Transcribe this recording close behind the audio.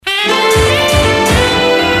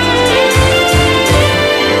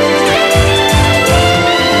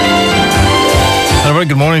very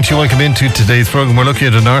good morning to you. Welcome into today's programme. We're looking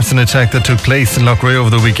at an arson attack that took place in Loughrea over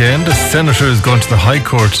the weekend. A senator is going to the High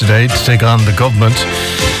Court today to take on the government.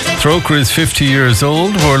 Trócaire is 50 years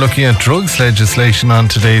old. We're looking at drugs legislation on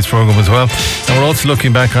today's programme as well. And we're also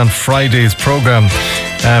looking back on Friday's programme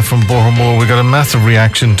from Bohermore. We got a massive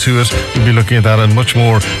reaction to it. We'll be looking at that and much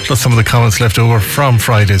more, plus some of the comments left over from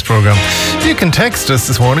Friday's programme. You can text us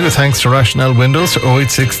this morning with thanks to Rationale Windows to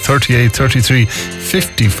 086 38 33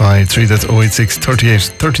 55 3. That's 086 38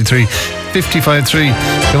 33 55 3. You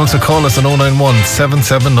can also call us on 091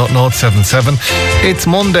 77 0077. It's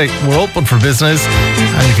Monday. We're open for business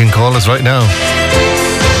and you can call us right now.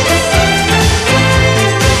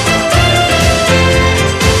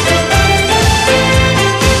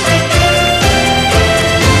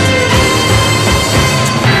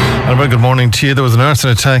 A very good morning to you. There was an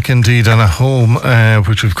arson attack indeed on a home,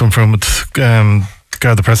 which we've confirmed with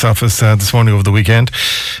the press office this morning over the weekend.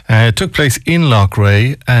 It took place in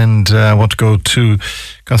Loughrea, and I want to go to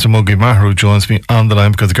Councillor Mogi Maher, who joins me on the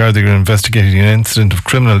line because the Gardaí are investigating an incident of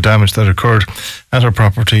criminal damage that occurred at her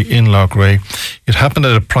property in Loughrea. It happened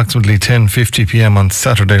at approximately 10:50 p.m. on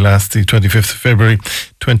Saturday last, the 25th of February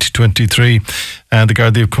 2023. And the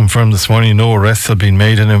Gardaí have confirmed this morning no arrests have been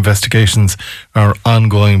made and investigations are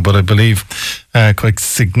ongoing, but I believe quite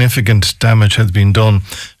significant damage has been done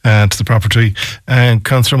to the property. And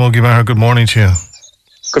Councillor Mogi Maher, good morning to you.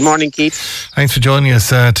 Good morning, Keith. Thanks for joining us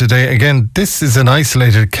today. Again, this is an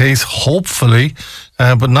isolated case, hopefully,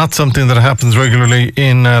 but not something that happens regularly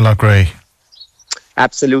in Loughrea.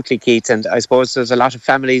 Absolutely, Keith. And I suppose there's a lot of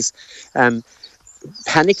families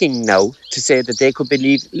panicking now to say that they could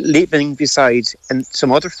be living beside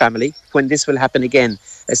some other family when this will happen again.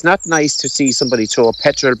 It's not nice to see somebody throw a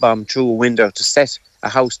petrol bomb through a window to set a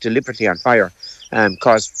house deliberately on fire,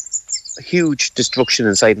 cause huge destruction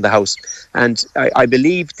inside the house. And I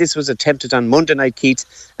believe this was attempted on Monday night, Keith,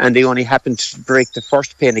 and they only happened to break the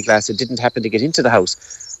first pane of glass. It didn't happen to get into the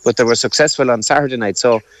house, but they were successful on Saturday night.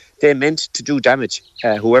 So they meant to do damage,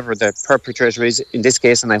 whoever the perpetrator is in this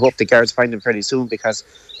case, and I hope the guards find them fairly soon because,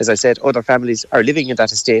 as I said, other families are living in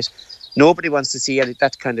that estate. Nobody wants to see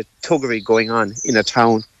that kind of thuggery going on in a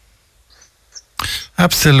town.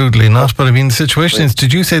 Absolutely not. But I mean, the situation is,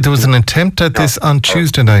 did you say there was an attempt at this on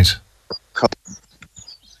Tuesday night?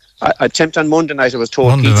 Attempt on Monday night, I was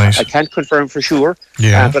told. I can't confirm for sure,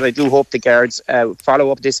 but I do hope the guards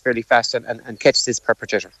follow up this fairly fast and catch this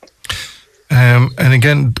perpetrator. And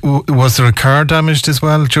again, was there a car damaged as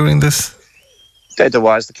well during this? There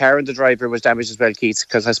was. The car and the driver was damaged as well, Keith,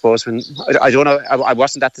 because I suppose when... I don't know, I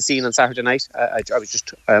wasn't at the scene on Saturday night. I was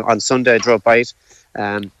just... on Sunday, I drove by it.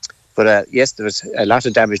 But yes, there was a lot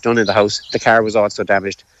of damage done in the house. The car was also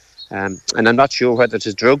damaged. And I'm not sure whether it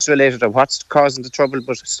is drugs related or what's causing the trouble,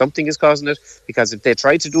 but something is causing it, because if they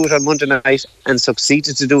tried to do it on Monday night and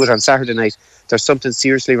succeeded to do it on Saturday night, there's something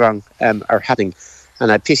seriously wrong or happening. And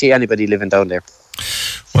I pity anybody living down there.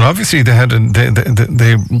 Well, obviously they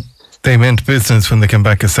meant business when they came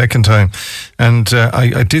back a second time. And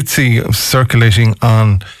I did see circulating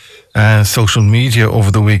on social media over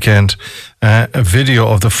the weekend a video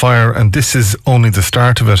of the fire, and this is only the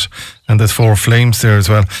start of it, and there's 4 flames there as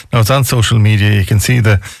well. Now it's on social media. You can see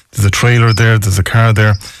there's a trailer there, there's a car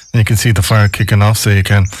there, and you can see the fire kicking off, so you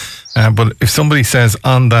can. But if somebody says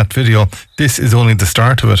on that video this is only the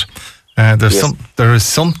start of it, there is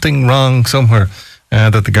something wrong somewhere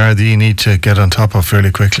that the Gardaí need to get on top of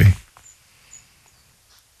fairly quickly.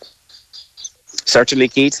 Certainly,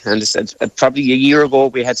 Keith, and probably a year ago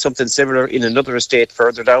we had something similar in another estate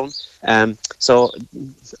further down. So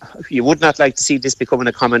you would not like to see this becoming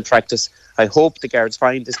a common practice. I hope the guards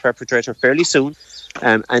find this perpetrator fairly soon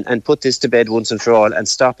and put this to bed once and for all and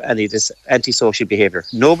stop any of this antisocial behaviour.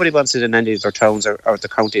 Nobody wants it in any of their towns or the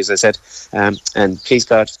counties, as I said. And please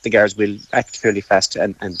God, the guards will act fairly fast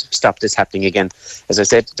and stop this happening again. As I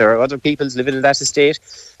said, there are other people living in that estate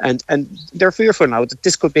and they're fearful now that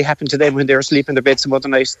this could be happening to them when they're asleep in their bed some other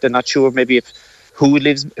night. They're not sure maybe if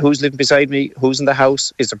who's living beside me, who's in the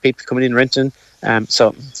house, is there people coming in renting.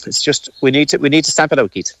 So it's just we need to stamp it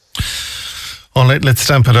out, Keith. All right, let's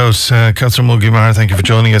stamp it out. Councillor Mogi Maher, thank you for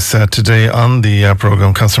joining us today on the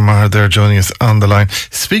programme. Councillor Maher there joining us on the line.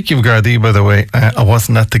 Speaking of Gardaí, by the way, I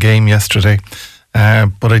wasn't at the game yesterday,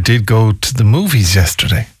 but I did go to the movies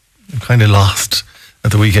yesterday. I'm kind of lost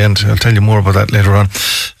at the weekend. I'll tell you more about that later on.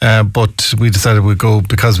 But we decided we'd go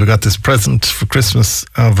because we got this present for Christmas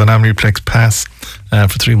of an Omniplex pass for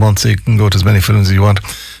 3 months, so you can go to as many films as you want.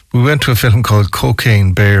 We went to a film called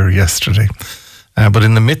Cocaine Bear yesterday. But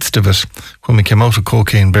in the midst of it, when we came out of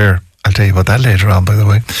Cocaine Bear, I'll tell you about that later on, by the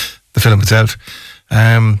way, the film itself,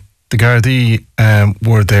 the Gardaí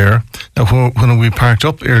were there. Now, when we parked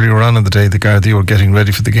up earlier on in the day, the Gardaí were getting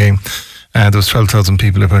ready for the game. There was 12,000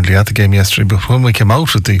 people apparently at the game yesterday. But when we came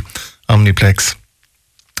out of the Omniplex,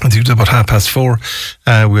 I think it was about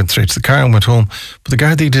 4:30, we went straight to the car and went home. But the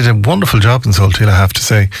Gardaí did a wonderful job in Salthill, I have to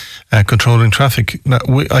say, controlling traffic. Now,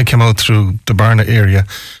 I came out through the Barna area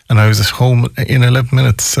and I was at home in 11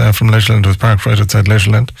 minutes from Leisureland. I was parked right outside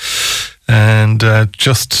Leisureland and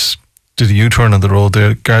just did a U-turn on the road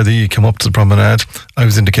there. Gardaí came up to the promenade. I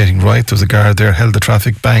was indicating right. There was a guard there, held the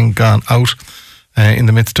traffic, bang, gone out. In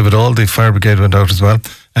the midst of it all, the fire brigade went out as well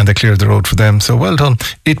and they cleared the road for them. So well done.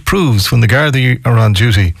 It proves when the Gardaí are on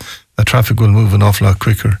duty that traffic will move an awful lot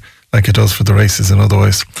quicker, like it does for the races and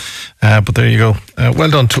otherwise. But there you go.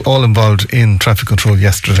 Well done to all involved in traffic control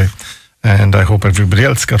yesterday. And I hope everybody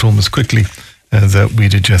else got home as quickly as we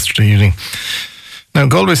did yesterday evening. Now,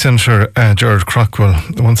 Galway Senator Gerard Craughwell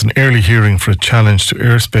wants an early hearing for a challenge to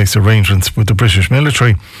airspace arrangements with the British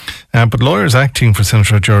military. But lawyers acting for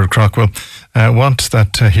Senator Gerard Craughwell want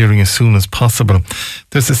that hearing as soon as possible.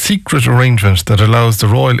 There's a secret arrangement that allows the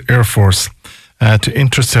Royal Air Force to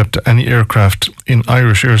intercept any aircraft in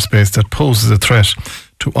Irish airspace that poses a threat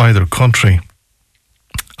to either country.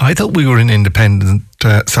 I thought we were an independent,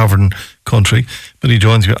 sovereign country, but he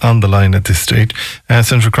joins you on the line at this stage.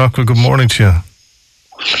 Senator Craughwell, good morning to you.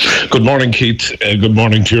 Good morning, Keith. Good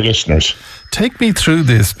morning to your listeners. Take me through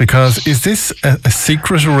this, because is this a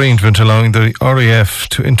secret arrangement allowing the RAF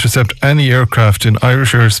to intercept any aircraft in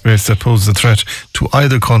Irish airspace that poses a threat to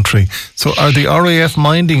either country? So are the RAF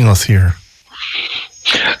minding us here?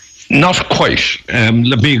 Not quite.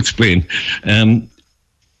 Let me explain.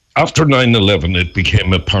 After 9/11, it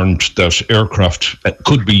became apparent that aircraft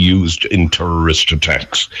could be used in terrorist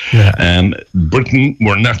attacks. Yeah. Britain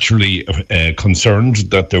were naturally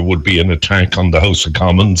concerned that there would be an attack on the House of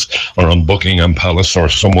Commons or on Buckingham Palace or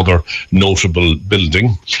some other notable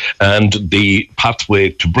building. And the pathway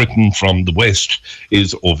to Britain from the west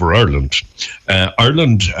is over Ireland.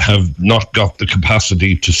 Ireland have not got the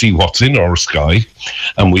capacity to see what's in our sky,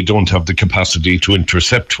 and we don't have the capacity to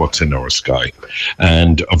intercept what's in our sky.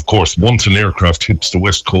 And of course, once an aircraft hits the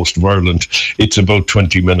west coast of Ireland, it's about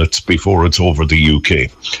 20 minutes before it's over the UK.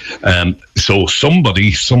 So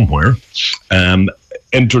somebody somewhere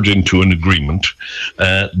entered into an agreement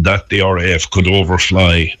that the RAF could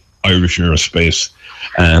overfly Irish airspace.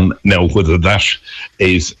 Now, whether that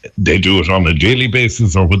is they do it on a daily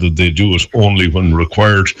basis or whether they do it only when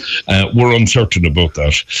required, we're uncertain about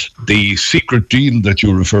that. The secret deal that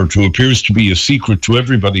you refer to appears to be a secret to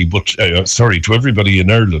everybody, but to everybody in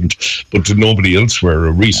Ireland, but to nobody elsewhere.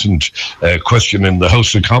 A recent question in the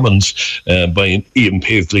House of Commons by Ian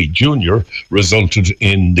Paisley Jr. resulted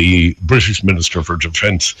in the British Minister for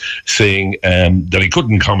Defence saying that he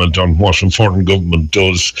couldn't comment on what a foreign government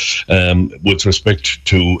does with respect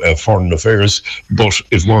to foreign affairs, but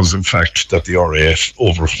it was in fact that the RAF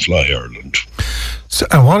overfly Ireland. So,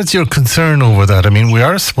 and what is your concern over that? I mean, we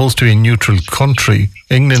are supposed to be a neutral country.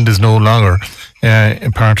 England is no longer a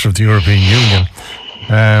part of the European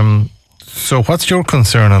Union. So what's your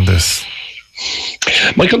concern on this?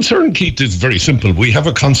 My concern, Keith, is very simple. We have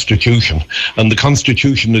a constitution, and the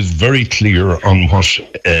constitution is very clear on what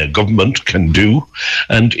government can do.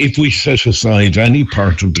 And if we set aside any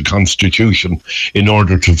part of the constitution in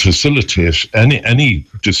order to facilitate any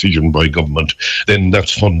decision by government, then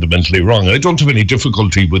that's fundamentally wrong. I don't have any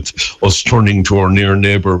difficulty with us turning to our near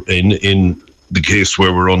neighbour in the case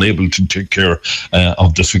where we're unable to take care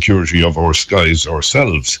of the security of our skies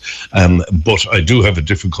ourselves. But I do have a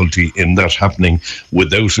difficulty in that happening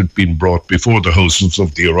without it being brought before the houses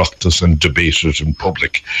of the Oireachtas and debated in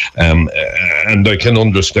public. And I can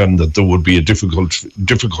understand that there would be a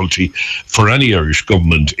difficulty for any Irish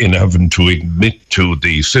government in having to admit to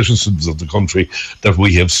the citizens of the country that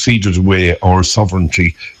we have ceded away our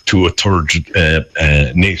sovereignty to a third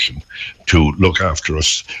nation to look after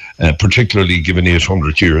us, particularly given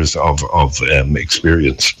 800 years of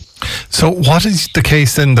experience. So what is the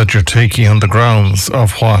case then that you're taking on the grounds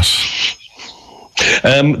of what?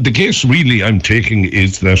 The case really I'm taking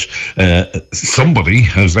is that somebody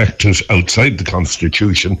has acted outside the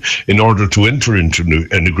Constitution in order to enter into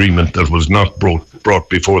an agreement that was not brought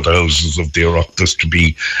before the houses of the Oireachtas to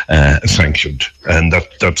be sanctioned. And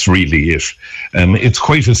that's really it. It's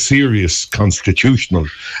quite a serious constitutional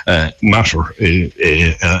matter.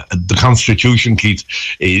 The Constitution, Keith,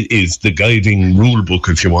 is the guiding rule book,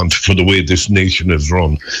 if you want, for the way this nation is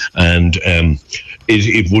run. And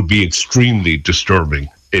it would be extremely disturbing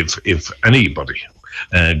if anybody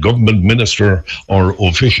government minister or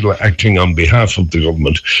official acting on behalf of the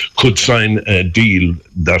government could sign a deal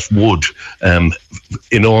that would,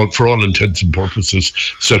 for all intents and purposes,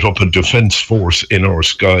 set up a defence force in our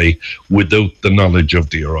sky without the knowledge of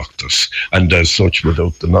the Oireachtas, and as such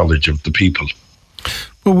without the knowledge of the people.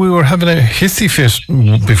 Well, we were having a hissy fit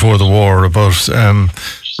before the war about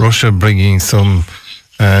Russia bringing some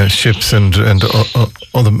ships and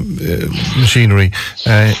other machinery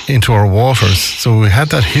into our waters. So we had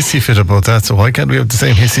that hissy fit about that. So why can't we have the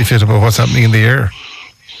same hissy fit about what's happening in the air?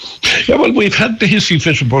 Yeah, well, we've had the hissy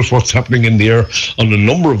fit about what's happening in the air on a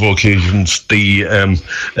number of occasions. The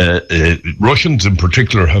Russians in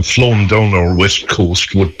particular have flown down our west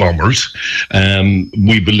coast with bombers. I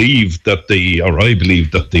believe that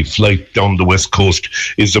the flight down the west coast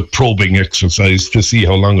is a probing exercise to see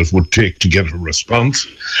how long it would take to get a response.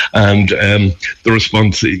 And the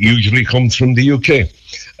response usually comes from the UK.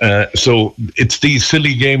 So it's these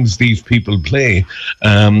silly games these people play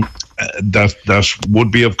that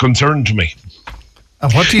would be of concern to me.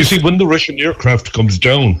 And what do you see, when the Russian aircraft comes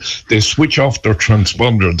down, they switch off their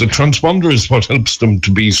transponder. The transponder is what helps them to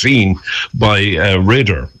be seen by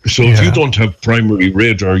radar. So if you don't have primary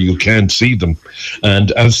radar, you can't see them. And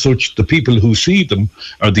as such, the people who see them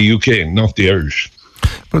are the UK, not the Irish.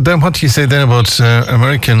 But then what do you say then about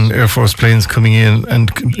American Air Force planes coming in and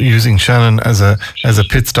using Shannon as a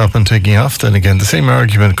pit stop and taking off then again? The same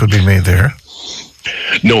argument could be made there.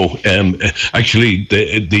 No, actually,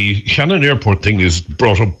 the Shannon Airport thing is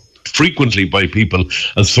brought up frequently by people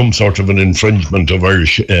as some sort of an infringement of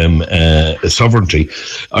Irish sovereignty.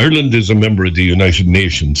 Ireland is a member of the United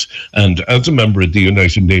Nations, and as a member of the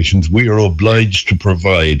United Nations, we are obliged to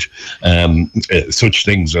provide such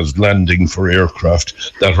things as landing for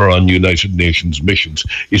aircraft that are on United Nations missions.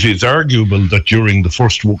 It is arguable that during the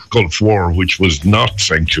first Gulf War, which was not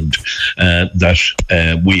sanctioned,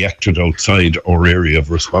 that we acted outside our area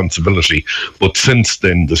of responsibility. But since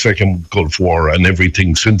then, the second Gulf War and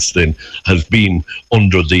everything since then has been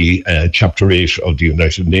under the Chapter 8 of the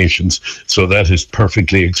United Nations, so that is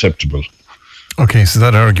perfectly acceptable. Okay, so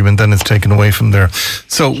that argument then is taken away from there.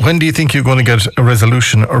 So when do you think you're going to get a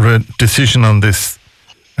resolution or a decision on this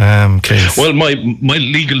case? Well, my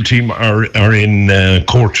legal team are in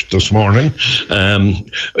court this morning.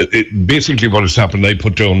 Basically what has happened, I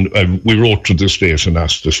put down, we wrote to the state and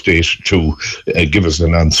asked the state to give us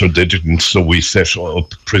an answer. They didn't, so we set up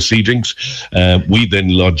proceedings. We then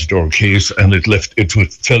lodged our case, and it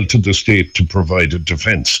fell to the state to provide a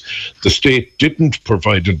defence. The state didn't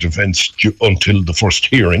provide a defence until the first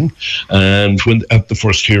hearing, and when at the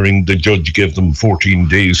first hearing the judge gave them 14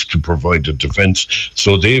 days to provide a defence.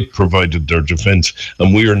 So they've provided their defence,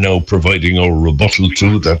 and we are now providing our rebuttal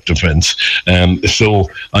to that defence. So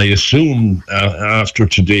I assume after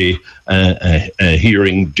today, a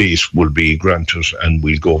hearing date will be granted, and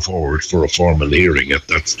we'll go forward for a formal hearing at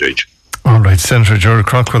that stage. All right, Senator Gerard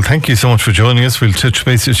Craughwell, thank you so much for joining us. We'll touch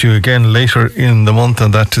base with you again later in the month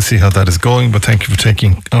on that to see how that is going, but thank you for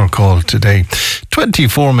taking our call today.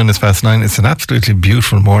 24 minutes past 9. It's an absolutely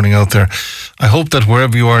beautiful morning out there. I hope that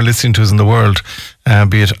wherever you are listening to us in the world,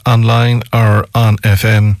 be it online or on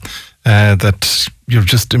FM, that you're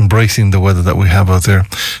just embracing the weather that we have out there.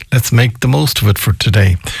 Let's make the most of it for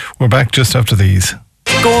today. We're back just after these.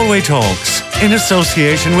 Galway Talks, in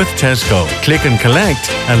association with Tesco. Click and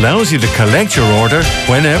Collect allows you to collect your order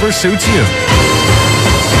whenever suits you.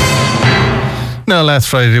 Now, last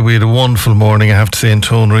Friday we had a wonderful morning, I have to say, in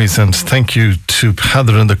Toneries, and thank you to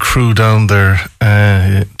Heather and the crew down there.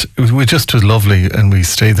 It just was lovely, and we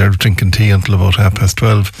stayed there drinking tea until about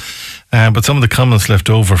 12:30. But some of the comments left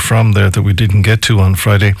over from there that we didn't get to on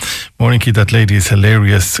Friday. Morning, Keith, that lady is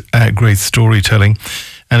hilarious, great storytelling.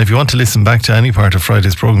 And if you want to listen back to any part of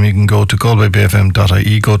Friday's programme, you can go to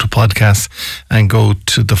galwaybfm.ie, go to podcasts, and go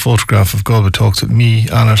to the photograph of Galway Talks with me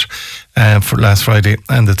on it for last Friday,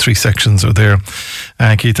 and the 3 sections are there.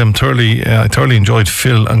 Keith, I thoroughly enjoyed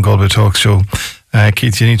Phil on Galway Talks show.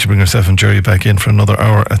 Keith, you need to bring yourself and Jerry back in for another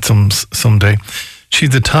hour at some day.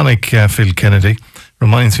 She's a tonic, Phil Kennedy.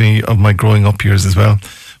 Reminds me of my growing up years as well.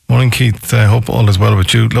 Morning, Keith. I hope all is well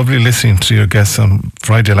with you. Lovely listening to your guests on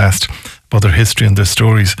Friday last about their history and their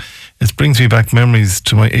stories. It brings me back memories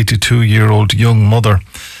to my 82-year-old young mother.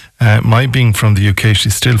 My being from the UK, she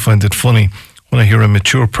still finds it funny when I hear a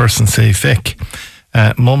mature person say feck.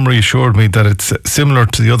 Mum reassured me that it's similar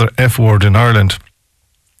to the other F word in Ireland.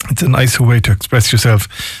 It's a nicer way to express yourself.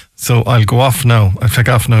 So I'll go off now. I'll take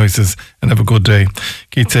off now, he says, and have a good day.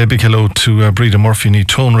 Keith, say a big hello to Breda Murphy in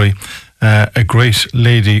Tonery. A great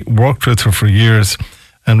lady, worked with her for years,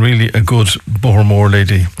 and really a good Bohermore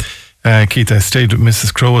lady. Keith, I stayed with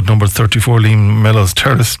Mrs. Crow at number 34 Liam Mellows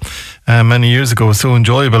Terrace many years ago. It was so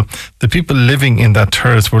enjoyable. The people living in that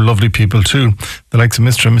terrace were lovely people too. The likes of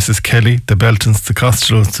Mr. and Mrs. Kelly, the Beltons, the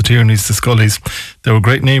Costellos, the Tierneys, the Scullys. They were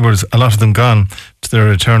great neighbours, a lot of them gone to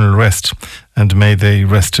their eternal rest, and may they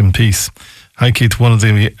rest in peace. Hi Keith, one of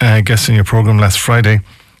the guests in your programme last Friday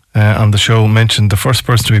on the show mentioned the first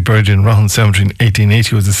person to be buried in Rohan Cemetery in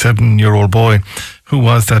 1880 was a 7-year-old boy. Who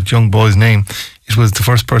was that young boy's name? It was the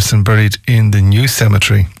first person buried in the new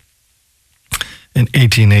cemetery in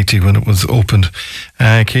 1880 when it was opened.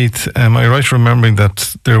 Keith, am I right remembering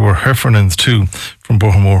that there were Heffernans too from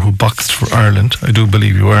Bohermore who boxed for Ireland? I do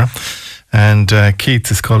believe you were. And Keith,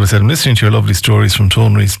 this caller said, I'm listening to your lovely stories from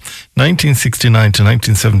Tonries. 1969 to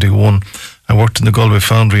 1971, I worked in the Galway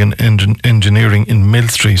Foundry and Engineering in Mill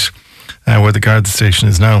Street, where the Garda station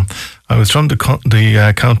is now. I was from the county,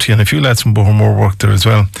 and a few lads from Bohermore worked there as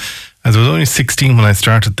well. As I was only 16 when I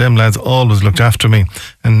started, them lads always looked after me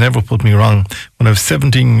and never put me wrong. When I was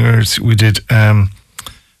 17 years, we did a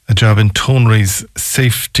job in Tonry's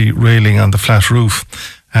safety railing on the flat roof.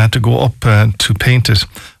 I had to go up to paint it.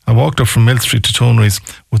 I walked up from Mill Street to Tonry's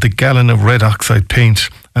with a gallon of red oxide paint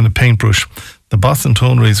and a paintbrush. The boss in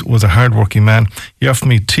Tonry's was a hard-working man. He offered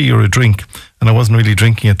me tea or a drink, and I wasn't really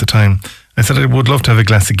drinking at the time. I said I would love to have a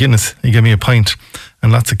glass of Guinness. He gave me a pint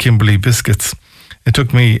and lots of Kimberley biscuits. It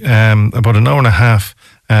took me about an hour and a half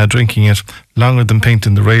drinking it, longer than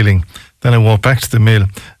painting the railing. Then I walked back to the mill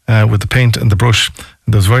with the paint and the brush.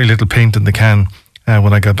 And there was very little paint in the can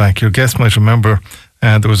when I got back. Your guest might remember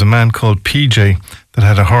there was a man called PJ that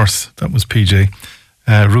had a horse. That was PJ,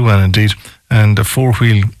 Ruan indeed, and a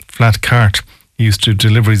 4-wheel flat cart. He used to do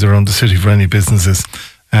deliveries around the city for any businesses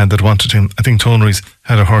that wanted him. I think Tonry's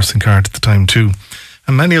had a horse and cart at the time too.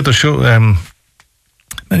 And many other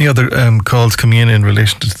calls coming in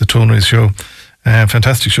relation to the Tonry's show.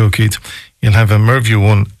 Fantastic show, Keith. You'll have a Merview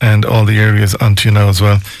one and all the areas onto you now as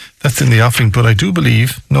well. That's in the offing, but I do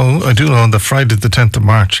know on the Friday the 10th of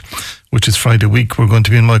March, which is Friday week, we're going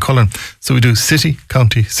to be in Moycullen. So we do city,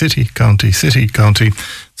 county, city, county, city, county.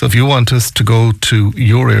 So if you want us to go to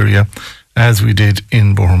your area, as we did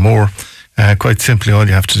in Bohermore, quite simply all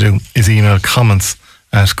you have to do is email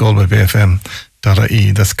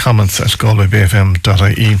comments@galwaybfm.ie. That's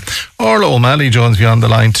comments@galwaybfm.ie. Orla O'Malley joins me on the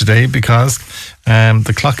line today because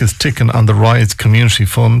the clock is ticking on the Rise Community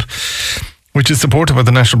Fund, which is supported by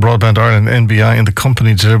the National Broadband Ireland NBI, and the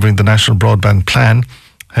company delivering the National Broadband Plan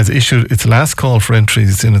has issued its last call for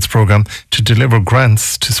entries in its programme to deliver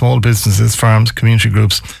grants to small businesses, farms, community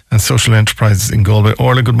groups and social enterprises in Galway.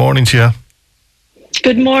 Orla, good morning to you.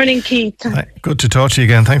 Good morning, Keith. Good to talk to you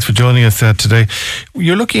again. Thanks for joining us today.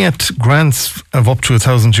 You're looking at grants of up to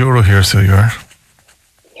 €1,000 here, so you are.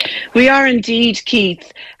 We are indeed,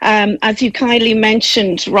 Keith. As you kindly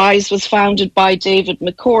mentioned, RISE was founded by David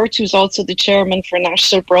McCourt, who's also the chairman for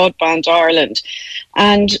National Broadband Ireland.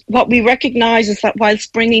 And what we recognise is that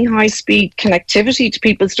whilst bringing high-speed connectivity to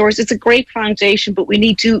people's doors, it's a great foundation, but we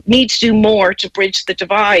need to do more to bridge the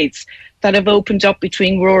divides that have opened up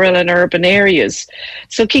between rural and urban areas.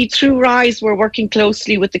 So Keith, through RISE, we're working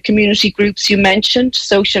closely with the community groups you mentioned,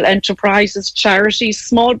 social enterprises, charities,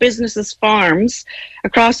 small businesses, farms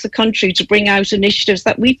across the country to bring out initiatives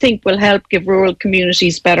that we think will help give rural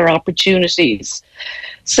communities better opportunities.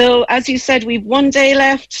 So as you said, we've 1 day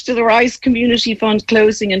left to the RISE Community Fund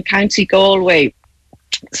closing in County Galway.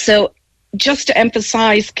 So just to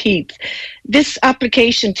emphasise, Keith, this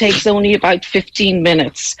application takes only about 15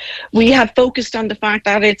 minutes. We have focused on the fact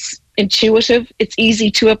that it's intuitive, it's easy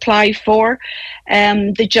to apply for.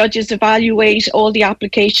 The judges evaluate all the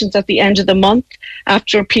applications at the end of the month.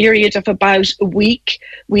 After a period of about a week,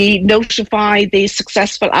 we notify the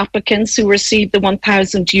successful applicants who receive the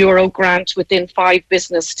 €1,000 grant within 5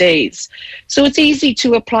 business days. So it's easy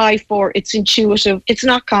to apply for, it's intuitive, it's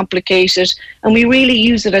not complicated, and we really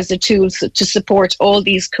use it as a tool to support all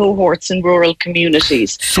these cohorts in rural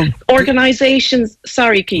communities. So organisations,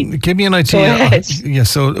 sorry Keith. Give me an idea. Yeah,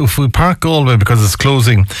 so if we park Galway because it's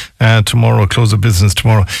closing tomorrow, close of business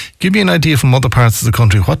tomorrow, give me an idea from other parts of the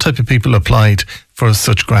country, what type of people applied for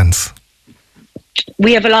such grants?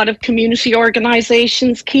 We have a lot of community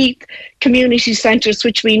organisations, Keith, community centres,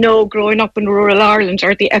 which we know growing up in rural Ireland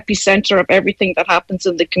are the epicentre of everything that happens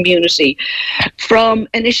in the community. From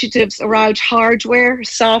initiatives around hardware,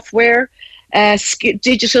 software,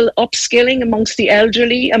 digital upskilling amongst the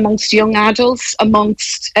elderly, amongst young adults,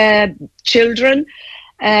 amongst children.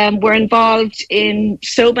 We're involved in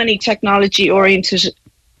so many technology-oriented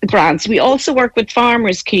grants. We also work with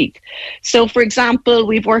farmers, Keith. So, for example,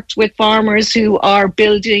 we've worked with farmers who are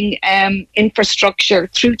building infrastructure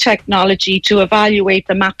through technology to evaluate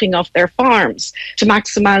the mapping of their farms to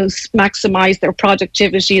maximize their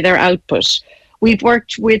productivity, their output. We've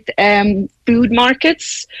worked with food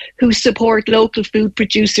markets who support local food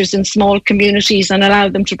producers in small communities and allow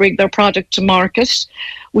them to bring their product to market.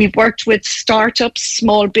 We've worked with startups,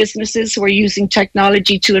 small businesses who are using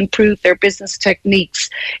technology to improve their business techniques.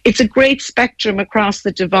 It's a great spectrum across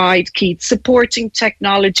the divide, Keith, supporting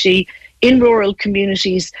technology in rural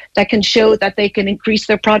communities that can show that they can increase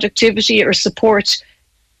their productivity or support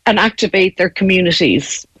and activate their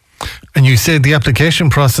communities. And you said the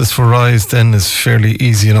application process for RISE then is fairly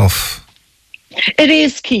easy enough. It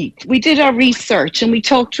is, Keith. We did our research and we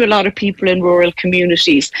talked to a lot of people in rural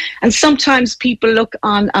communities. And sometimes people look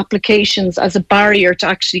on applications as a barrier to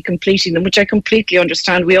actually completing them, which I completely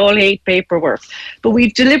understand. We all hate paperwork. But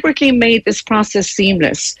we've deliberately made this process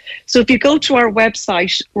seamless. So if you go to our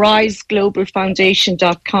website,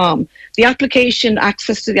 riseglobalfoundation.com, the application,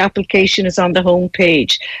 access to the application is on the home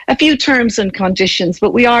page. A few terms and conditions,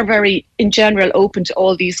 but we are very, in general, open to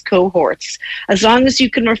all these cohorts. As long as you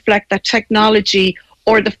can reflect that technology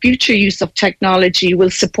or the future use of technology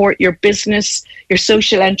will support your business, your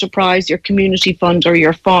social enterprise, your community fund or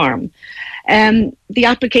your farm. The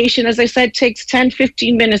application, as I said, takes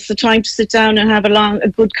 10-15 minutes, the time to sit down and have a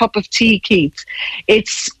good cup of tea, Keith. And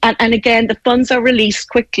again, the funds are released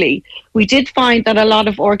quickly. We did find that a lot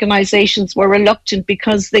of organisations were reluctant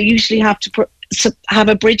because they usually have to have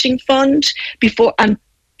a bridging fund before and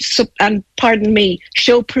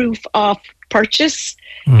show proof of purchase.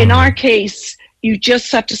 In our case, you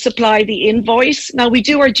just have to supply the invoice. Now, we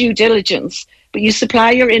do our due diligence, but you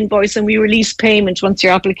supply your invoice and we release payment once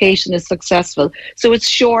your application is successful. So it's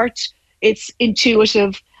short, it's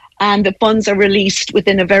intuitive, and the funds are released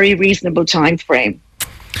within a very reasonable time frame.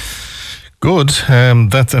 Good.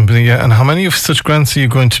 That's yeah. And how many of such grants are you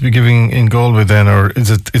going to be giving in Galway then, or is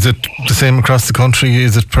it the same across the country?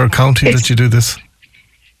 Is it per county that you do this?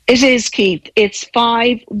 It is, Keith. It's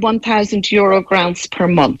 5 €1,000 grants per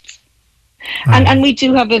month. And we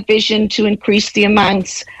do have a vision to increase the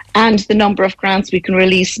amounts and the number of grants we can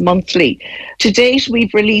release monthly. To date,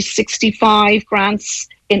 we've released 65 grants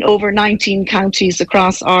in over 19 counties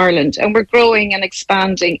across Ireland, and we're growing and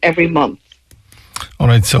expanding every month. All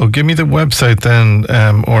right, so give me the website then,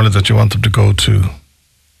 Orla, that you want them to go to.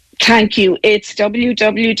 Thank you. It's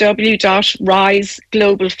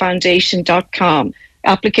www.riseglobalfoundation.com.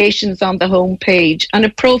 Applications on the home page and a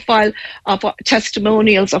profile of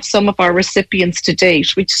testimonials of some of our recipients to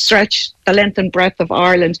date, which stretch the length and breadth of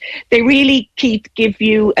Ireland. They really give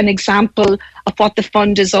you an example of what the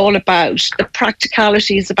fund is all about, the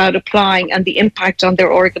practicalities about applying and the impact on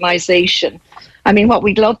their organisation. I mean, what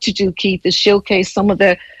we'd love to do, Keith, is showcase some of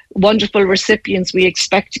the wonderful recipients we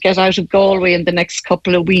expect to get out of Galway in the next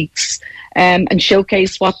couple of weeks, and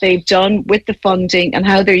showcase what they've done with the funding and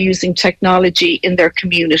how they're using technology in their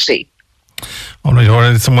community. All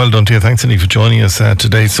right, it's well done to you. Thanks, Annie, for joining us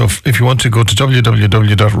today. So if you want to go to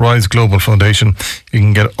www.riseglobalfoundation, you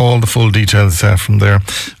can get all the full details from there.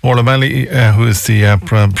 Orla Malley, who is the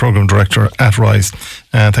Programme Director at RISE,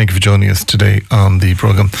 thank you for joining us today on the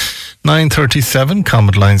programme. 9:37,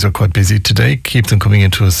 comment lines are quite busy today. Keep them coming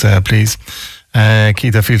into us, please.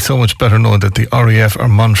 Keith, I feel so much better knowing that the RAF are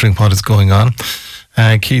monitoring what is going on.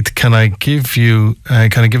 Keith, can I give a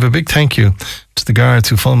big thank you to the guards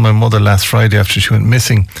who found my mother last Friday after she went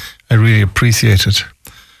missing? I really appreciate it.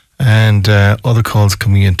 And other calls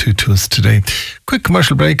coming in to us today. Quick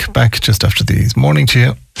commercial break, back just after these. Morning to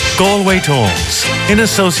you. Galway Talks, in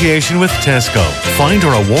association with Tesco. Find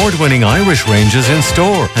our award-winning Irish ranges in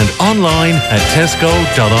store and online at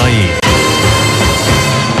tesco.ie.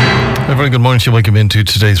 A very good morning to you. Welcome into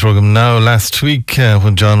today's programme. Now, last week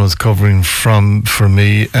when John was covering for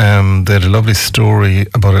me, they had a lovely story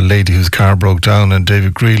about a lady whose car broke down, and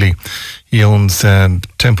David Greeley, he owns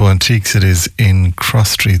Tempo Antiques, it is in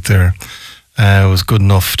Cross Street there, was good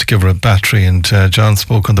enough to give her a battery, and John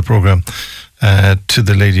spoke on the programme to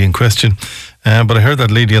the lady in question. But I heard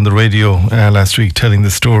that lady on the radio last week telling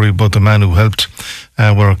the story about the man who helped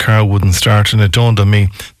where her car wouldn't start, and it dawned on me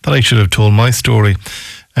that I should have told my story.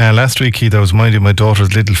 Last week, Keith, I was minding my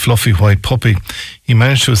daughter's little fluffy white puppy. He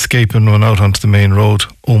managed to escape and run out onto the main road.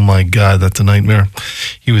 Oh my God, that's a nightmare.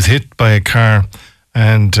 He was hit by a car,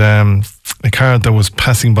 and a car that was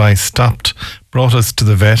passing by stopped, brought us to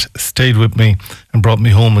the vet, stayed with me and brought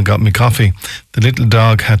me home and got me coffee. The little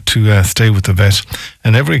dog had to stay with the vet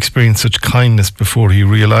and never experienced such kindness before he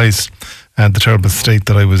realised the terrible state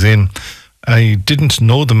that I was in. I didn't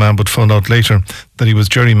know the man, but found out later that he was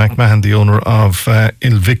Jerry McMahon, the owner of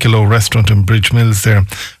Il Vicolo restaurant in Bridge Mills there,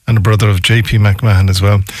 and a brother of JP McMahon as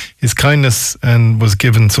well. His kindness and was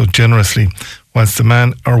given so generously, whilst the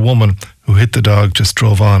man or woman who hit the dog just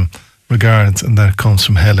drove on. Regards, and that comes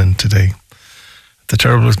from Helen today. The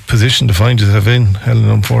terrible position to find yourself in, Helen,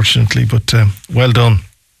 unfortunately, but well done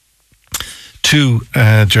to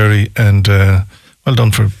Jerry, and well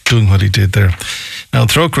done for doing what he did there. Now,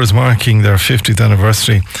 Trócaire is marking their 50th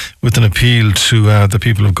anniversary with an appeal to the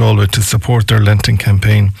people of Galway to support their Lenten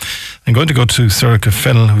campaign. I'm going to go to Sorcha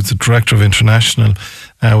Fennell, who's the Director of International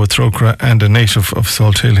with Trócaire and a native of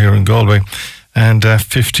Salt Hill here in Galway. And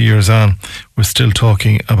 50 years on, we're still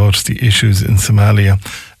talking about the issues in Somalia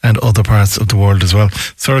and other parts of the world as well.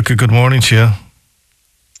 Sorcha, good morning to you.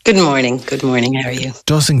 Good morning. Good morning. How are you?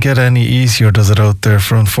 Doesn't get any easier, does it, out there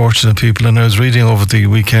for unfortunate people? And I was reading over the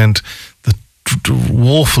weekend the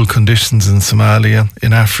woeful conditions in Somalia,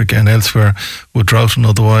 in Africa and elsewhere with drought and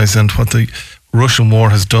otherwise, and what the Russian war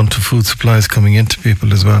has done to food supplies coming into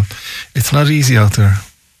people as well. It's not easy out there.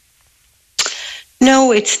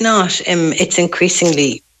 No, it's not. It's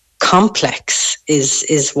increasingly complex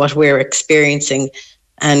is what we're experiencing.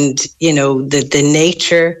 And, you know, the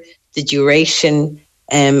nature, the duration,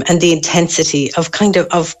 and the intensity of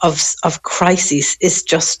of crises is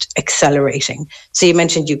just accelerating. So you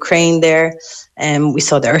mentioned Ukraine there. We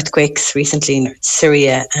saw the earthquakes recently in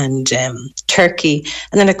Syria and Turkey.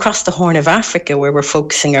 And then across the Horn of Africa, where we're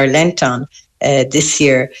focusing our Lent on this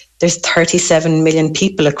year, there's 37 million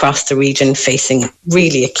people across the region facing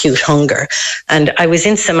really acute hunger. And I was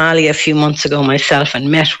in Somalia a few months ago myself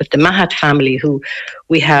and met with the Mahat family, who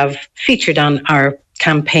we have featured on our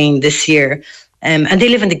campaign this year. And they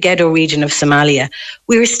live in the Gedo region of Somalia.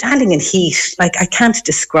 We were standing in heat, like I can't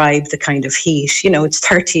describe the kind of heat. You know, it's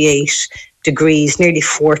 38 degrees, nearly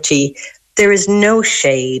 40. There is no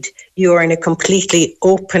shade. You are in a completely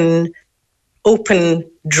open,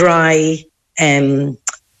 dry,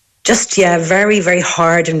 very, very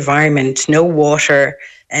hard environment. No water.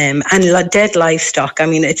 And dead livestock. I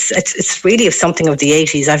mean, it's really something of the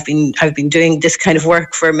 80s. I've been doing this kind of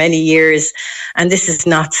work for many years, and this is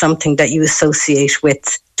not something that you associate with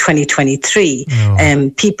 2023.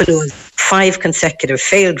 No. People who have 5 consecutive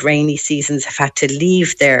failed rainy seasons have had to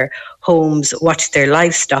leave their homes, watch their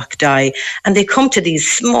livestock die, and they come to these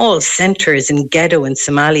small centres in Gedo in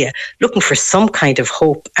Somalia looking for some kind of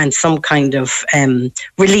hope and some kind of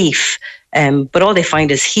relief. But all they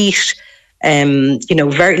find is heat.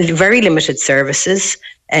 Very, very limited services,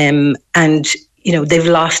 and they've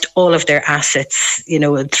lost all of their assets.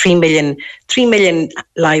 3 million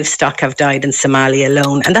livestock have died in Somalia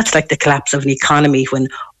alone, and that's like the collapse of an economy when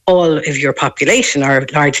all of your population are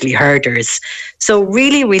largely herders. So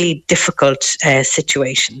really, really difficult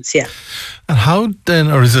situations. Yeah. And how then,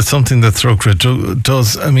 or is it something that Trócaire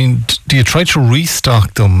does? I mean, do you try to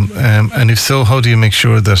restock them, and if so, how do you make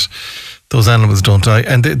sure that those animals don't die?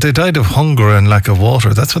 And they died of hunger and lack of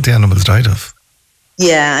water. That's what the animals died of.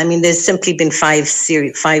 Yeah, I mean, there's simply been 5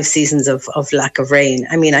 seasons of lack of rain.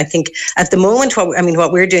 I mean, I think at the moment,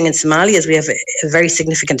 what we're doing in Somalia is we have a very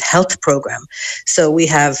significant health program. So we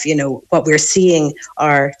have, what we're seeing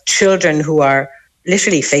are children who are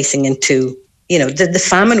literally facing into, the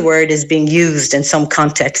famine word is being used in some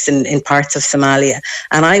contexts in parts of Somalia.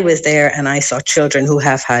 And I was there and I saw children who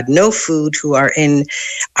have had no food, who are in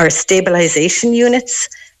our stabilization units,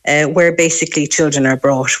 where basically children are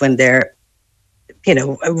brought when they're,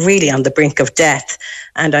 really on the brink of death.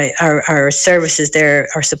 And our services there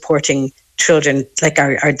are supporting children, like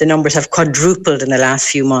the numbers have quadrupled in the last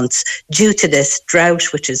few months due to this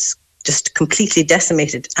drought, which is just completely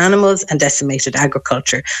decimated animals and decimated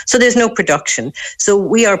agriculture. So there's no production. So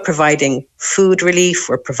we are providing food relief,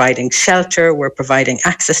 we're providing shelter, we're providing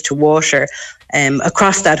access to water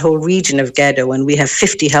across that whole region of Gedo. And we have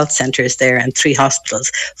 50 health centres there and 3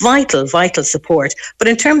 hospitals. Vital support. But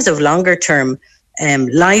in terms of longer term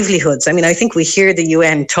livelihoods, I mean, I think we hear the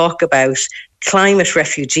UN talk about climate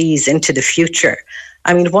refugees into the future.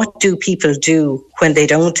 I mean, what do people do when they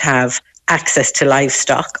don't have access to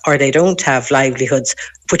livestock or they don't have livelihoods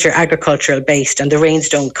which are agricultural based and the rains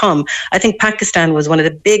don't come? I think Pakistan was one of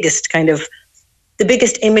the biggest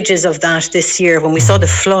images of that this year when we saw the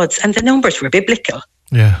floods, and the numbers were biblical.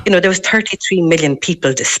 Yeah. There was 33 million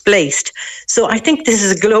people displaced. So I think this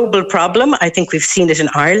is a global problem. I think we've seen it in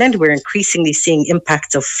Ireland. We're increasingly seeing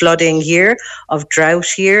impacts of flooding here, of drought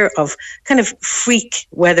here, of kind of freak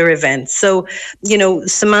weather events. So,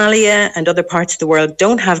 Somalia and other parts of the world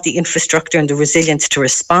don't have the infrastructure and the resilience to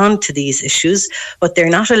respond to these issues, but they're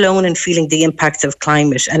not alone in feeling the impacts of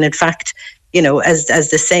climate. And in fact, you know, as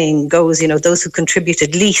the saying goes, you know, those who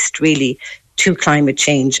contributed least really to climate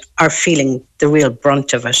change are feeling the real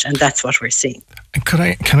brunt of it, and that's what we're seeing.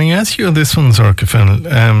 Can I ask you this one, Zurka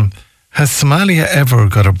Fennell? Has Somalia ever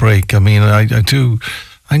got a break? I mean,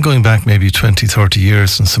 I'm going back maybe 20, 30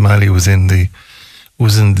 years when Somalia was in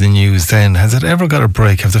the news then. Has it ever got a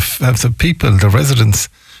break? Have the people, the residents,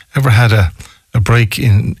 ever had a break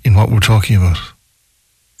in what we're talking about?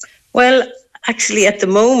 Well, actually, at the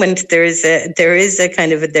moment, there is a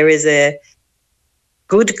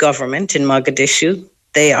good government in Mogadishu.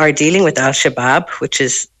 They are dealing with Al-Shabaab, which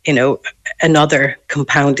is, you know, another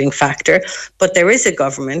compounding factor. But there is a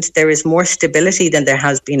government. There is more stability than there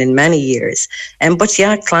has been in many years. But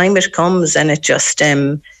yeah, climate comes and it just,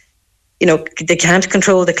 you know, they can't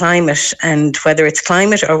control the climate, and whether it's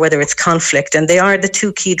climate or whether it's conflict. And they are the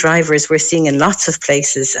two key drivers we're seeing in lots of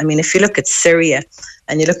places. I mean, if you look at Syria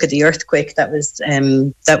and you look at the earthquake that was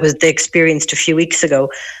they experienced a few weeks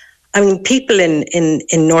ago, I mean, people in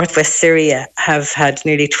northwest Syria have had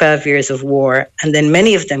nearly 12 years of war, and then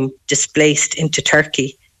many of them displaced into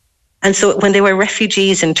Turkey. And so when they were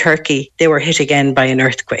refugees in Turkey, they were hit again by an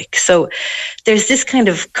earthquake. So there's this kind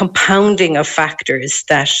of compounding of factors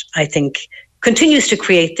that I think continues to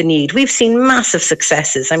create the need. We've seen massive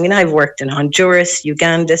successes. I mean, I've worked in Honduras,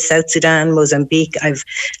 Uganda, South Sudan, Mozambique. I've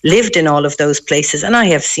lived in all of those places, and I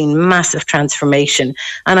have seen massive transformation.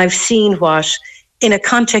 And I've seen what, in a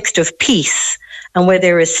context of peace and where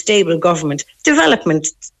there is stable government, development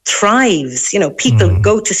thrives. You know, people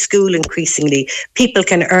go to school increasingly. People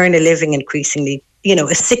can earn a living increasingly. You know,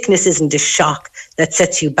 a sickness isn't a shock that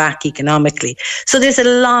sets you back economically. So there's a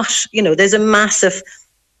lot, you know, there's a massive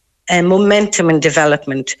momentum and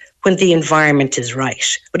development when the environment is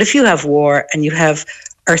right. But if you have war and you have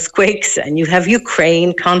earthquakes and you have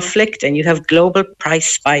Ukraine conflict and you have global price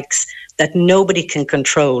spikes that nobody can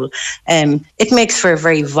control, it makes for a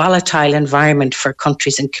very volatile environment for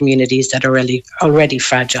countries and communities that are already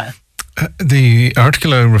fragile. The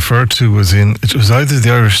article I referred to was either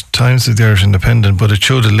the Irish Times or the Irish Independent, but it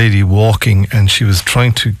showed a lady walking and she was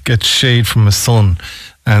trying to get shade from a sun,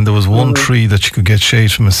 and there was one tree that she could get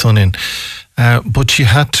shade from a sun in, but she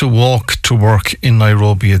had to walk to work in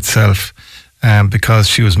Nairobi itself. Because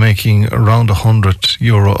she was making around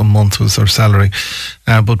 €100 a month was her salary.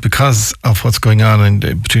 But because of what's going on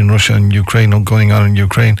between Russia and Ukraine, the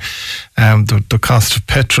cost of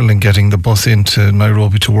petrol and getting the bus into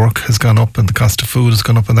Nairobi to work has gone up, and the cost of food has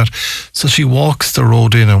gone up and that. So she walks the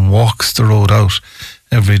road in and walks the road out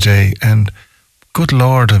every day. And good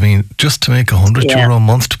Lord, I mean, just to make €100 a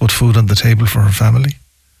month to put food on the table for her family.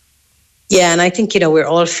 Yeah, and I think, you know, we're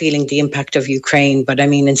all feeling the impact of Ukraine. But I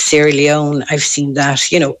mean, in Sierra Leone, I've seen that,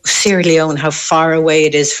 you know, Sierra Leone, how far away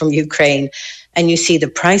it is from Ukraine. And you see the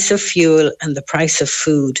price of fuel and the price of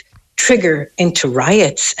food trigger into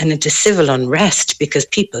riots and into civil unrest because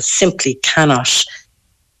people simply cannot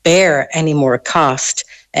bear any more cost.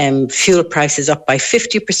 Fuel prices up by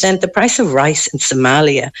 50%. The price of rice in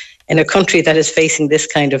Somalia, in a country that is facing this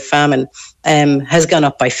kind of famine, has gone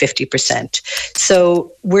up by 50%.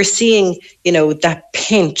 So we're seeing, you know, that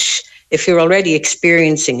pinch. If you're already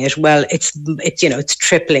experiencing it, well, it's you know, it's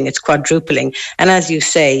tripling, it's quadrupling. And as you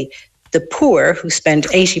say, the poor who spend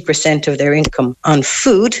 80% of their income on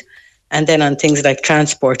food and then on things like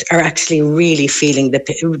transport are actually really feeling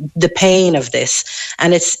the pain of this.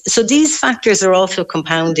 And so these factors are also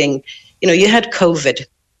compounding. You know, you had COVID,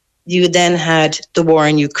 you then had the war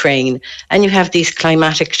in Ukraine, and you have these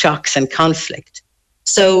climatic shocks and conflict.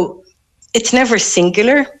 So it's never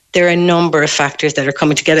singular. There are a number of factors that are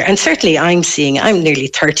coming together. And certainly I'm nearly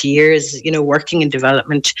 30 years, you know, working in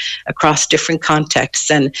development across different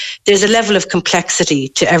contexts. And there's a level of complexity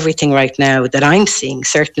to everything right now that I'm seeing,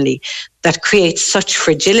 certainly, that creates such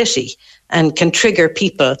fragility and can trigger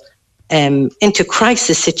people into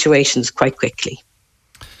crisis situations quite quickly.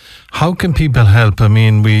 How can people help? I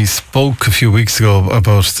mean, we spoke a few weeks ago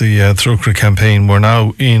about the Trócaire campaign. We're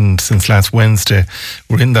now since last Wednesday,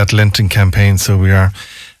 we're in that Lenten campaign, so we are.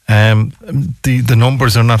 The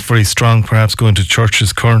numbers are not very strong, perhaps going to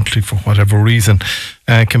churches currently for whatever reason.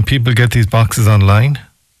 Can people get these boxes online?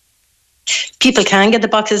 People can get the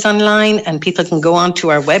boxes online, and people can go onto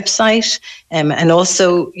our website and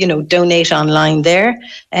also, you know, donate online there.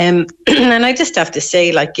 And I just have to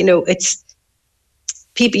say, like, you know, it's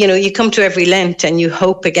people, you know, you come to every Lent and you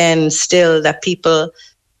hope again still that people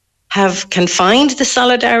can find the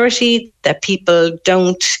solidarity, that people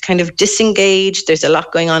don't kind of disengage. There's a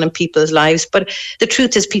lot going on in people's lives, but the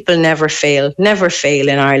truth is people never fail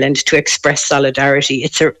in Ireland to express solidarity.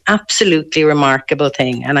 It's an absolutely remarkable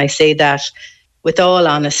thing. And I say that with all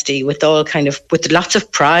honesty, with lots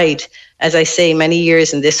of pride. as I say, many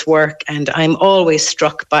years in this work, and I'm always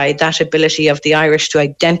struck by that ability of the Irish to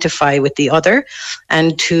identify with the other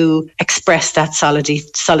and to express that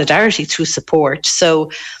solidarity through support. So,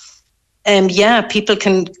 people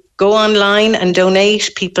can go online and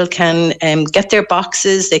donate. People can get their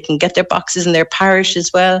boxes. They can get their boxes in their parish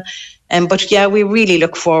as well. But we really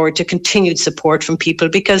look forward to continued support from people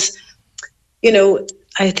because,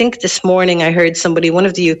 I think this morning I heard one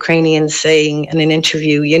of the Ukrainians saying in an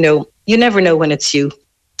interview, you never know when it's you.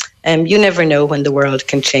 You never know when the world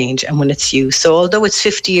can change and when it's you. So although it's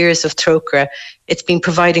 50 years of Trócaire, it's been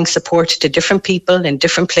providing support to different people in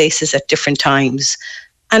different places at different times.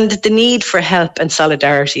 And the need for help and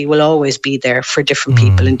solidarity will always be there for different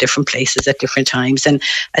people in different places at different times. And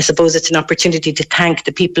I suppose it's an opportunity to thank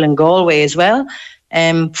the people in Galway as well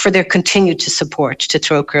for their continued support to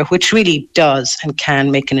Trócaire, which really does and can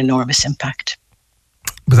make an enormous impact.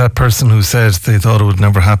 But that person who said they thought it would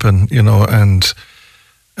never happen, and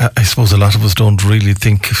I suppose a lot of us don't really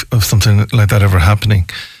think of something like that ever happening.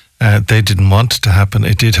 They didn't want it to happen.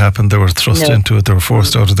 It did happen. They were thrust into it. They were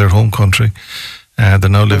forced out of their home country. They're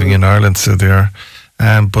now living in Ireland, so they are.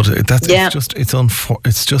 But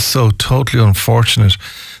it's just so totally unfortunate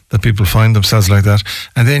that people find themselves like that.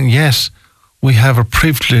 And then yet we have a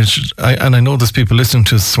privilege, and I know there's people listening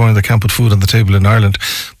to us this morning that can't put food on the table in Ireland.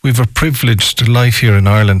 We have a privileged life here in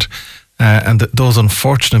Ireland, and those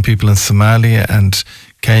unfortunate people in Somalia and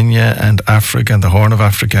Kenya and Africa and the Horn of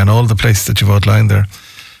Africa and all the places that you've outlined there,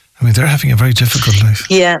 I mean, they're having a very difficult life.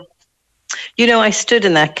 Yeah. I stood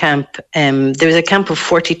in that camp. There was a camp of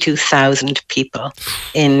 42,000 people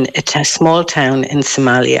in a small town in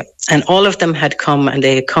Somalia. And all of them had come, and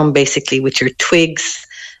they had come basically with your twigs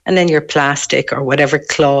and then your plastic or whatever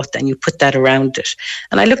cloth, and you put that around it.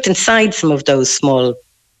 And I looked inside some of those small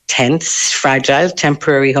tents, fragile,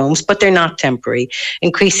 temporary homes, but they're not temporary.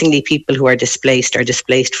 Increasingly, people who are displaced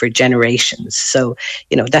for generations. So,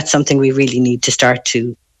 that's something we really need to start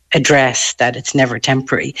to address, that it's never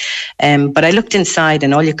temporary. But I looked inside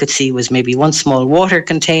and all you could see was maybe one small water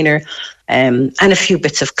container and a few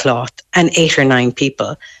bits of cloth and 8 or 9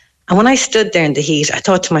 people. And when I stood there in the heat, I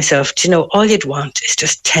thought to myself, all you'd want is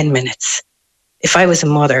just 10 minutes. If I was a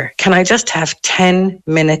mother, can I just have 10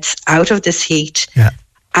 minutes out of this heat,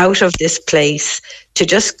 out of this place, to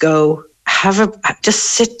just go just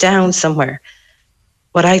sit down somewhere?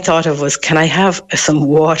 What I thought of was, can I have some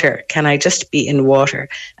water? Can I just be in water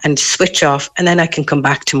and switch off, and then I can come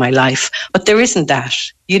back to my life? But there isn't that.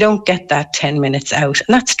 You don't get that 10 minutes out.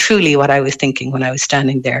 And that's truly what I was thinking when I was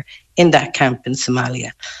standing there in that camp in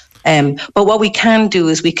Somalia. But what we can do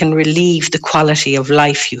is we can relieve the quality of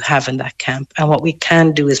life you have in that camp. And what we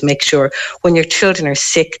can do is make sure when your children are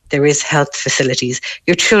sick, there is health facilities.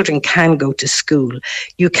 Your children can go to school.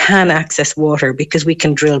 You can access water because we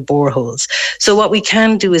can drill boreholes. So what we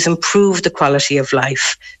can do is improve the quality of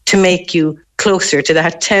life to make you closer to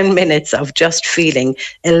that 10 minutes of just feeling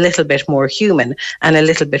a little bit more human and a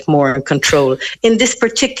little bit more in control in this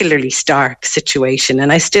particularly stark situation.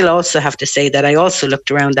 And I still also have to say that I also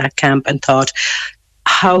looked around that camp and thought,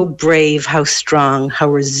 how brave, how strong,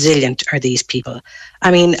 how resilient are these people?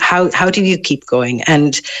 I mean, how do you keep going?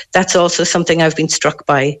 And that's also something I've been struck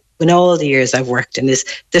by in all the years I've worked in, is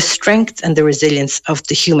the strength and the resilience of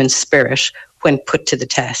the human spirit when put to the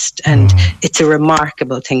test. And it's a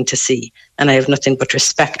remarkable thing to see. And I have nothing but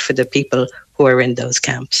respect for the people who are in those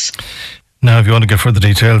camps. Now, if you want to get further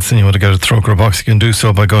details and you want to get a Trócaire box, you can do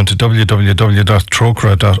so by going to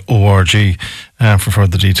www.trócaire.org for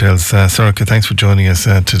further details. Sorcha, thanks for joining us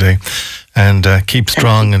today. And keep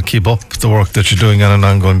strong and keep up the work that you're doing on an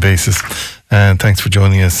ongoing basis. And thanks for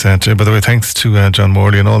joining us today. By the way, thanks to John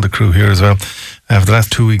Morley and all the crew here as well. For the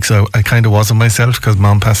last 2 weeks, I kind of wasn't myself because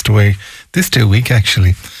Mom passed away this day week,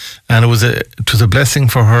 actually. And it was a blessing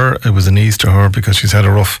for her. It was an ease to her because she's had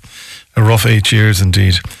a rough 8 years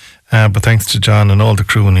indeed. But thanks to John and all the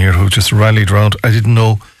crew in here who just rallied around. I didn't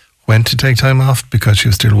know when to take time off because she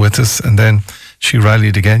was still with us. And then she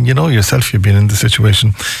rallied again. You know yourself, you've been in the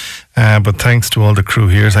situation. But thanks to all the crew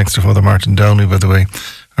here. Thanks to Father Martin Downey, by the way,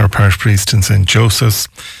 our parish priest in St. Joseph's.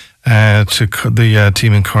 To the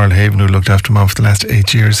team in Carlhaven who looked after Mom for the last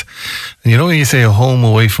 8 years. And when you say a home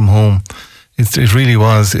away from home, it really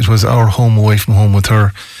was. It was our home away from home with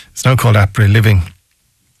her. It's now called Après Living.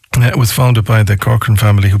 It was founded by the Corcoran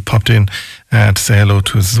family who popped in to say hello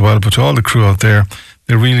to us as well. But to all the crew out there,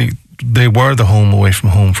 they were the home away from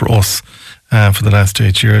home for us for the last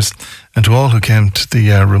 8 years. And to all who came to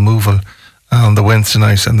the removal on the Wednesday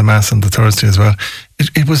night and the Mass on the Thursday as well.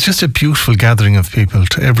 It was just a beautiful gathering of people.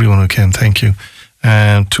 To everyone who came, thank you.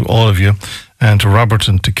 And to all of you. And to Robert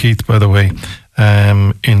and to Keith, by the way,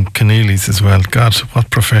 in Keneally's as well. God, what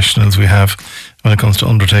professionals we have when it comes to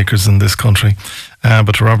undertakers in this country.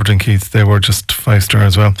 But Robert and Keith, they were just 5-star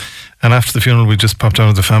as well. And after the funeral, we just popped down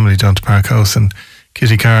with the family down to Park House, and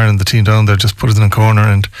Kitty Carr and the team down there just put us in a corner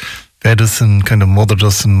and fed us and kind of mothered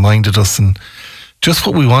us and minded us, and just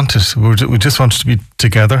what we wanted. We just wanted to be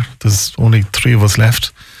together. There's only 3 of us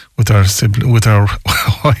left with our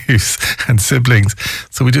wives and siblings,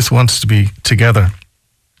 so we just wanted to be together.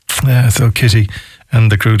 So Kitty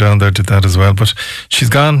and the crew down there did that as well. But she's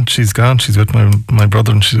gone. She's with my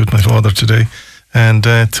brother, and she's with my father today. And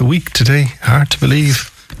it's a week today. Hard to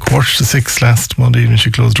believe. 5:45 last Monday evening she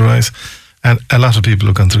closed her eyes. And a lot of people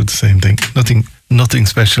have gone through the same thing. Nothing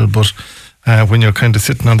special, but when you're kind of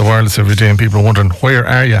sitting on the wireless every day and people are wondering, where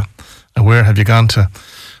are you? And where have you gone to?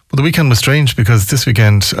 Well, the weekend was strange, because this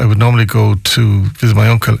weekend I would normally go to visit my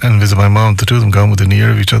uncle and visit my mum. The two of them gone within a year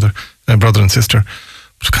of each other, my brother and sister.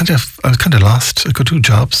 But I was kind of lost. I could do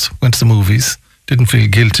jobs, went to the movies, didn't feel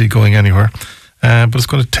guilty going anywhere. But it's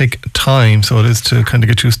going to take time, so it is, to kind of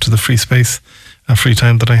get used to the free space and free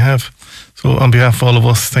time that I have. So on behalf of all of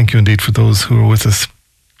us, thank you indeed for those who were with us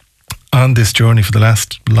on this journey for the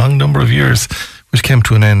last long number of years, which came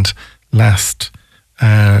to an end last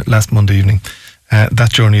Monday evening.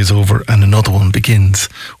 That journey is over and another one begins.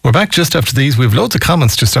 We're back just after these. We have loads of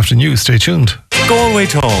comments just after news. Stay tuned. Galway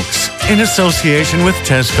Talks, in association with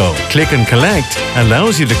Tesco. Click and Collect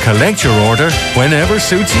allows you to collect your order whenever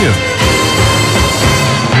suits you.